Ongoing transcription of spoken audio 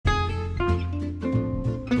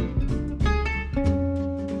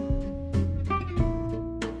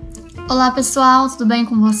Olá pessoal, tudo bem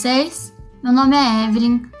com vocês? Meu nome é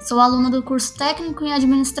Evelyn, sou aluna do curso Técnico em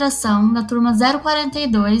Administração da turma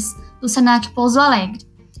 042 do Senac Pouso Alegre.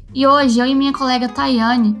 E hoje eu e minha colega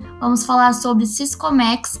Tayane vamos falar sobre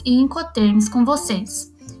Siscomex e Incoterms com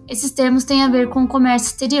vocês. Esses termos têm a ver com o comércio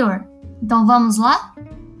exterior. Então vamos lá?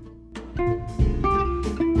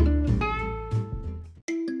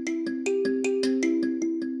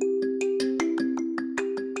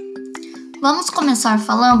 Vamos começar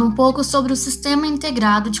falando um pouco sobre o Sistema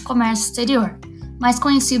Integrado de Comércio Exterior, mais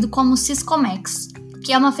conhecido como Siscomex,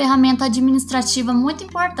 que é uma ferramenta administrativa muito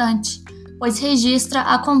importante, pois registra,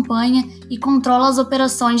 acompanha e controla as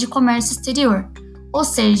operações de comércio exterior, ou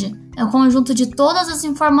seja, é o conjunto de todas as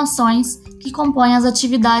informações que compõem as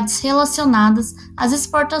atividades relacionadas às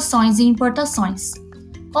exportações e importações.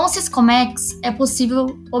 Com o Siscomex, é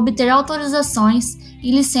possível obter autorizações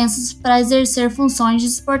e licenças para exercer funções de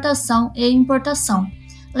exportação e importação,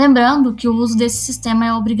 lembrando que o uso desse sistema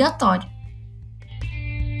é obrigatório.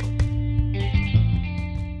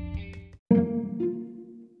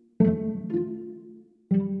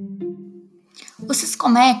 O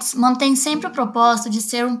Siscomex mantém sempre o propósito de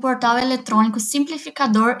ser um portal eletrônico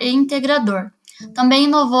simplificador e integrador. Também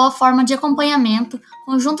inovou a forma de acompanhamento,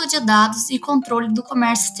 conjunto de dados e controle do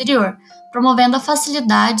comércio exterior, promovendo a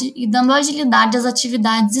facilidade e dando agilidade às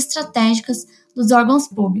atividades estratégicas dos órgãos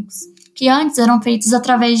públicos, que antes eram feitos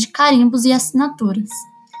através de carimbos e assinaturas.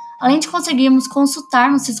 Além de conseguirmos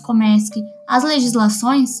consultar no Siscomex as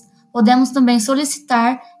legislações, podemos também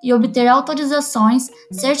solicitar e obter autorizações,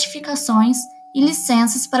 certificações e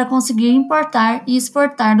licenças para conseguir importar e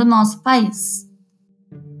exportar do nosso país.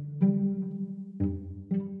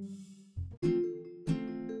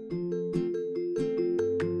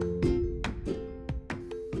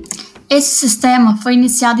 Esse sistema foi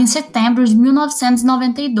iniciado em setembro de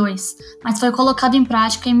 1992, mas foi colocado em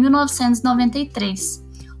prática em 1993.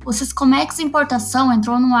 O Siscomex Importação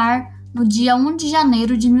entrou no ar no dia 1 de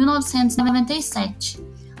janeiro de 1997.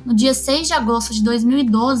 No dia 6 de agosto de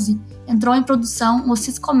 2012, entrou em produção o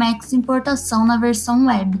Siscomex Importação na versão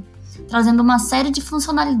web, trazendo uma série de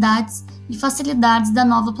funcionalidades e facilidades da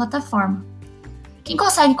nova plataforma. Quem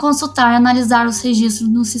consegue consultar e analisar os registros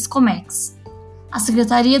no Siscomex? A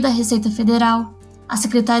Secretaria da Receita Federal, a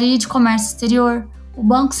Secretaria de Comércio Exterior, o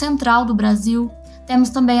Banco Central do Brasil. Temos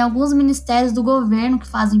também alguns ministérios do governo que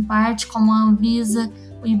fazem parte, como a Anvisa,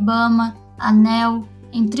 o IBAMA, a ANEEL,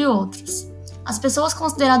 entre outros. As pessoas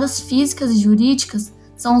consideradas físicas e jurídicas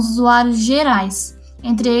são os usuários gerais.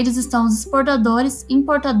 Entre eles estão os exportadores,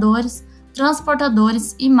 importadores,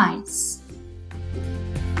 transportadores e mais.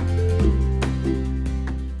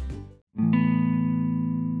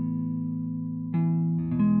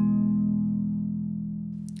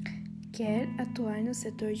 Quer atuar no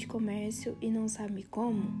setor de comércio e não sabe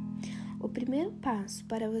como? O primeiro passo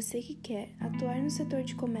para você que quer atuar no setor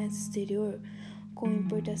de comércio exterior, com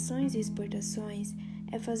importações e exportações,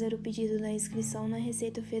 é fazer o pedido da inscrição na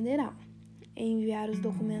Receita Federal e enviar os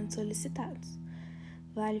documentos solicitados.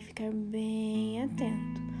 Vale ficar bem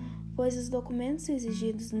atento, pois os documentos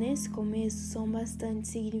exigidos nesse começo são bastante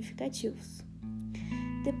significativos.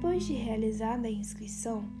 Depois de realizada a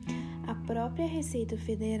inscrição, a própria Receita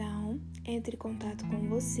Federal entra em contato com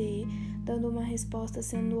você, dando uma resposta,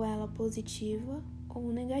 sendo ela positiva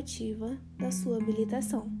ou negativa, da sua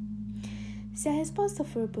habilitação. Se a resposta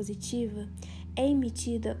for positiva, é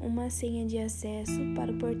emitida uma senha de acesso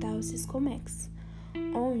para o portal Siscomex,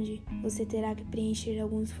 onde você terá que preencher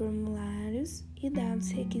alguns formulários e dados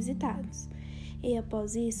requisitados, e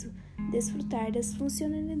após isso, desfrutar das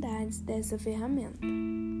funcionalidades dessa ferramenta.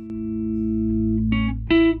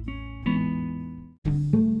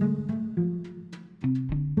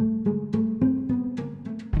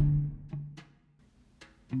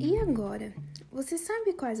 E agora, você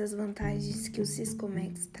sabe quais as vantagens que o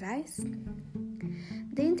Siscomex traz?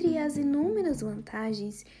 Dentre as inúmeras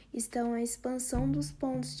vantagens estão a expansão dos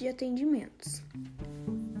pontos de atendimentos,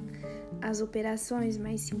 as operações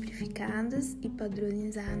mais simplificadas e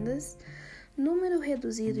padronizadas, número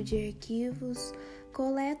reduzido de arquivos,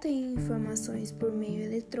 coleta de informações por meio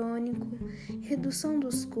eletrônico, redução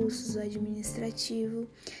dos custos administrativos,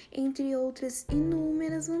 entre outras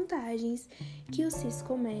inúmeras vantagens que o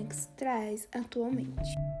Siscomex traz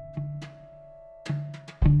atualmente.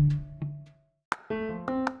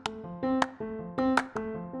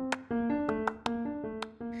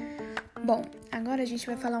 Bom, agora a gente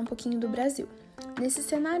vai falar um pouquinho do Brasil. Nesse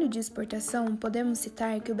cenário de exportação, podemos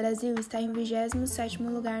citar que o Brasil está em 27º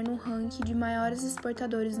lugar no ranking de maiores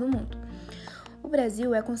exportadores do mundo. O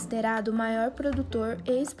Brasil é considerado o maior produtor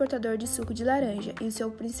e exportador de suco de laranja e o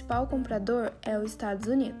seu principal comprador é os Estados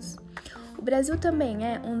Unidos. O Brasil também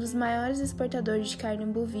é um dos maiores exportadores de carne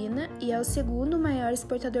bovina e é o segundo maior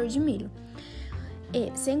exportador de milho.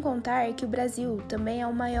 E, sem contar que o Brasil também é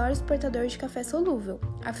o maior exportador de café solúvel.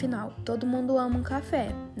 Afinal, todo mundo ama um café,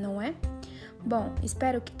 não é? Bom,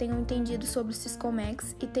 espero que tenham entendido sobre o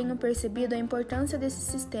Siscomex e tenham percebido a importância desse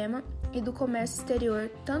sistema e do comércio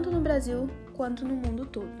exterior, tanto no Brasil quanto no mundo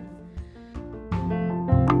todo.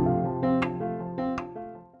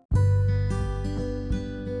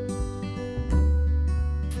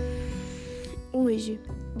 Hoje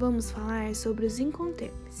vamos falar sobre os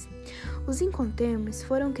Incoterms. Os Incoterms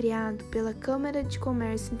foram criados pela Câmara de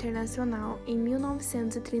Comércio Internacional em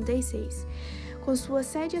 1936. Com sua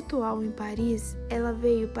sede atual em Paris, ela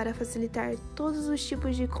veio para facilitar todos os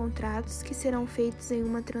tipos de contratos que serão feitos em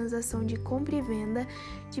uma transação de compra e venda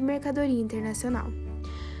de mercadoria internacional.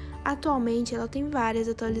 Atualmente, ela tem várias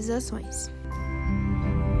atualizações.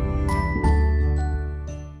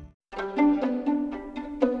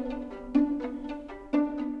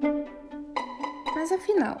 Mas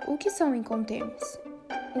afinal, o que são Incoterms?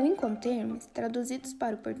 O Incoterms, traduzidos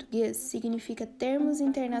para o português, significa termos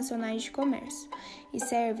internacionais de comércio e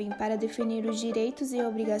servem para definir os direitos e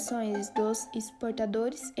obrigações dos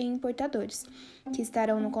exportadores e importadores, que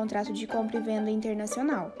estarão no contrato de compra e venda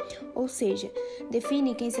internacional, ou seja,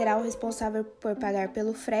 define quem será o responsável por pagar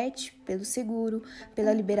pelo frete, pelo seguro,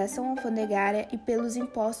 pela liberação alfandegária e pelos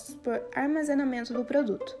impostos por armazenamento do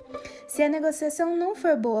produto. Se a negociação não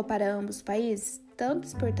for boa para ambos os países, tanto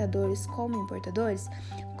exportadores como importadores,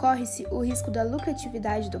 corre-se o risco da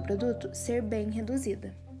lucratividade do produto ser bem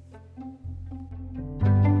reduzida.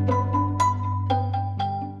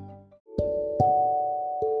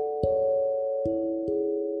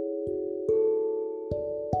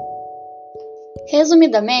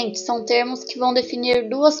 Resumidamente, são termos que vão definir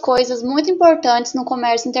duas coisas muito importantes no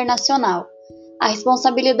comércio internacional: a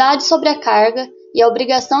responsabilidade sobre a carga e a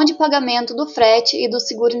obrigação de pagamento do frete e do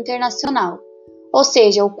seguro internacional. Ou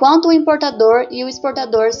seja, o quanto o importador e o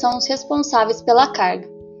exportador são os responsáveis pela carga.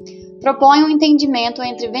 Propõe um entendimento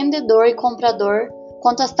entre vendedor e comprador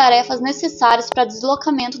quanto às tarefas necessárias para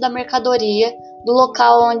deslocamento da mercadoria do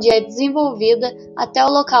local onde é desenvolvida até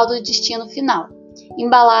o local do destino final.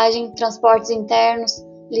 Embalagem, transportes internos,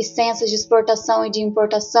 licenças de exportação e de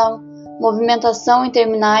importação, movimentação em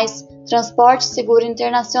terminais, transporte e seguro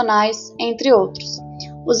internacionais, entre outros.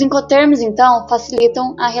 Os Incoterms, então,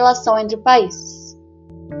 facilitam a relação entre países.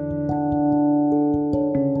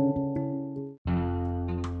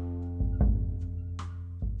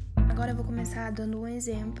 Agora eu vou começar dando um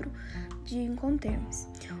exemplo de Incoterms.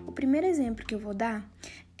 O primeiro exemplo que eu vou dar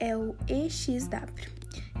é o EXW,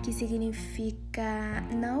 que significa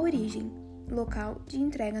na origem, local de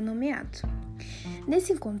entrega nomeado.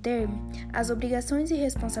 Nesse Incoterm, as obrigações e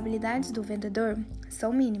responsabilidades do vendedor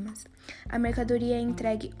são mínimas. A mercadoria é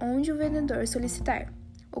entregue onde o vendedor solicitar.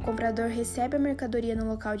 O comprador recebe a mercadoria no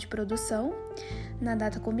local de produção, na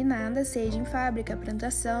data combinada, seja em fábrica,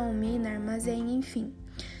 plantação, mina, armazém, enfim.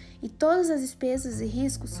 E todas as despesas e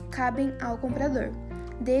riscos cabem ao comprador,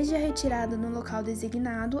 desde a retirada no local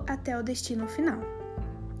designado até o destino final.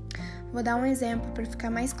 Vou dar um exemplo para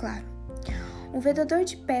ficar mais claro. Um vendedor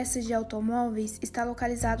de peças de automóveis está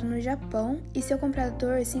localizado no Japão e seu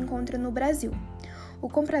comprador se encontra no Brasil. O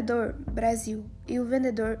comprador, Brasil, e o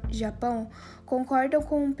vendedor, Japão, concordam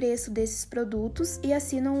com o preço desses produtos e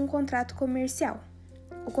assinam um contrato comercial.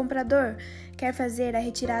 O comprador quer fazer a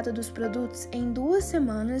retirada dos produtos em 2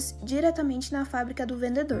 semanas diretamente na fábrica do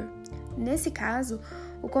vendedor. Nesse caso,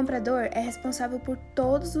 o comprador é responsável por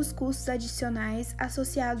todos os custos adicionais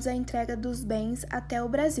associados à entrega dos bens até o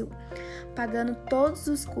Brasil, pagando todos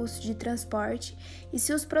os custos de transporte, e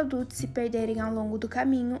se os produtos se perderem ao longo do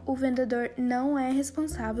caminho, o vendedor não é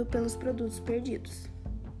responsável pelos produtos perdidos.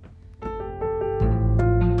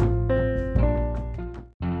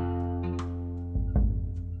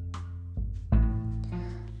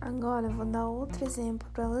 Agora eu vou dar outro exemplo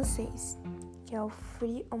para vocês, que é o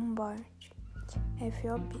Free On Board,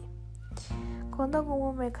 FOB. Quando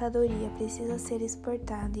alguma mercadoria precisa ser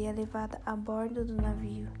exportada e é levada a bordo do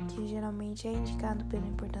navio, que geralmente é indicado pelo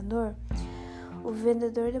importador, o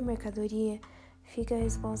vendedor da mercadoria fica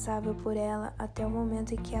responsável por ela até o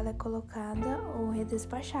momento em que ela é colocada ou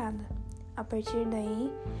redespachada. A partir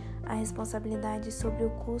daí, a responsabilidade sobre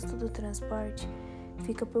o custo do transporte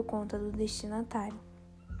fica por conta do destinatário.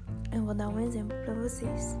 Eu vou dar um exemplo para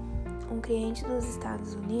vocês. Um cliente dos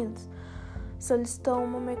Estados Unidos solicitou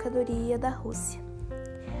uma mercadoria da Rússia.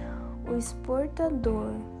 O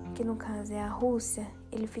exportador, que no caso é a Rússia,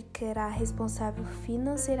 ele ficará responsável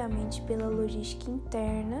financeiramente pela logística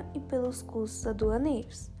interna e pelos custos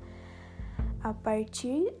aduaneiros. A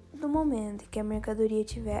partir do momento que a mercadoria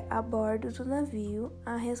estiver a bordo do navio,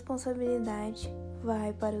 a responsabilidade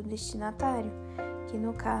vai para o destinatário, que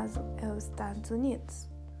no caso é os Estados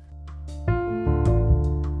Unidos.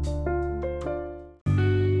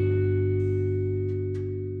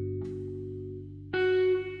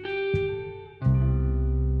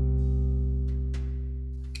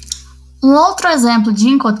 Um outro exemplo de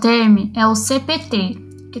Incoterm é o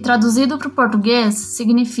CPT, que traduzido para o português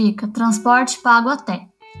significa transporte pago até.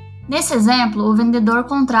 Nesse exemplo, o vendedor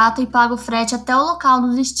contrata e paga o frete até o local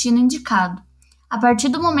do destino indicado. A partir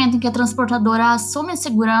do momento em que a transportadora assume a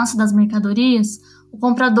segurança das mercadorias, o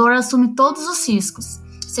comprador assume todos os riscos,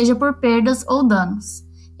 seja por perdas ou danos.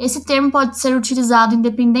 Esse termo pode ser utilizado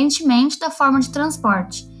independentemente da forma de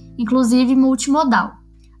transporte, inclusive multimodal.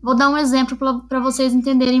 Vou dar um exemplo para vocês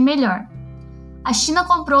entenderem melhor. A China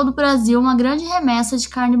comprou do Brasil uma grande remessa de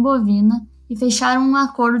carne bovina e fecharam um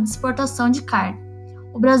acordo de exportação de carne.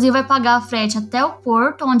 O Brasil vai pagar a frete até o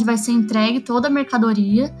porto, onde vai ser entregue toda a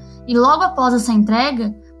mercadoria, e logo após essa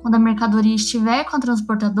entrega, quando a mercadoria estiver com a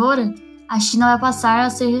transportadora, a China vai passar a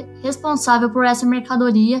ser responsável por essa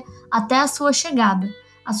mercadoria até a sua chegada,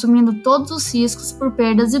 assumindo todos os riscos por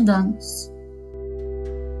perdas e danos.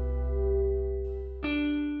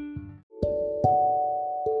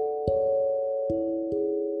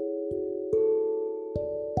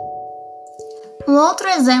 Um outro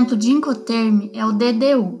exemplo de Incoterm é o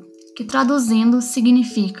DDU, que traduzindo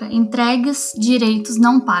significa entregues direitos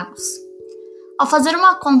não pagos. Ao fazer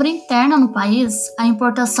uma compra interna no país, a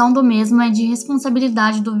importação do mesmo é de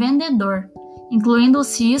responsabilidade do vendedor, incluindo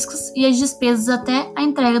os riscos e as despesas até a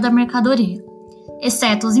entrega da mercadoria,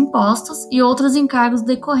 exceto os impostos e outros encargos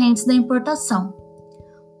decorrentes da importação.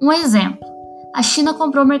 Um exemplo: a China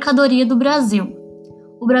comprou mercadoria do Brasil.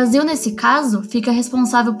 O Brasil, nesse caso, fica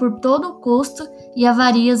responsável por todo o custo e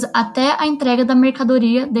avarias até a entrega da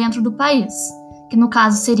mercadoria dentro do país, que no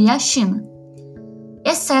caso seria a China,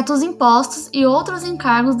 exceto os impostos e outros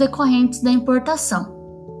encargos decorrentes da importação.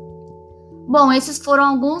 Bom, esses foram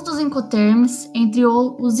alguns dos Incoterms, entre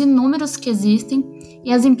os inúmeros que existem,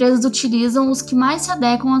 e as empresas utilizam os que mais se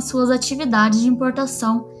adequam às suas atividades de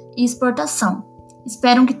importação e exportação.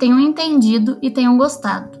 Espero que tenham entendido e tenham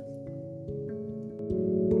gostado.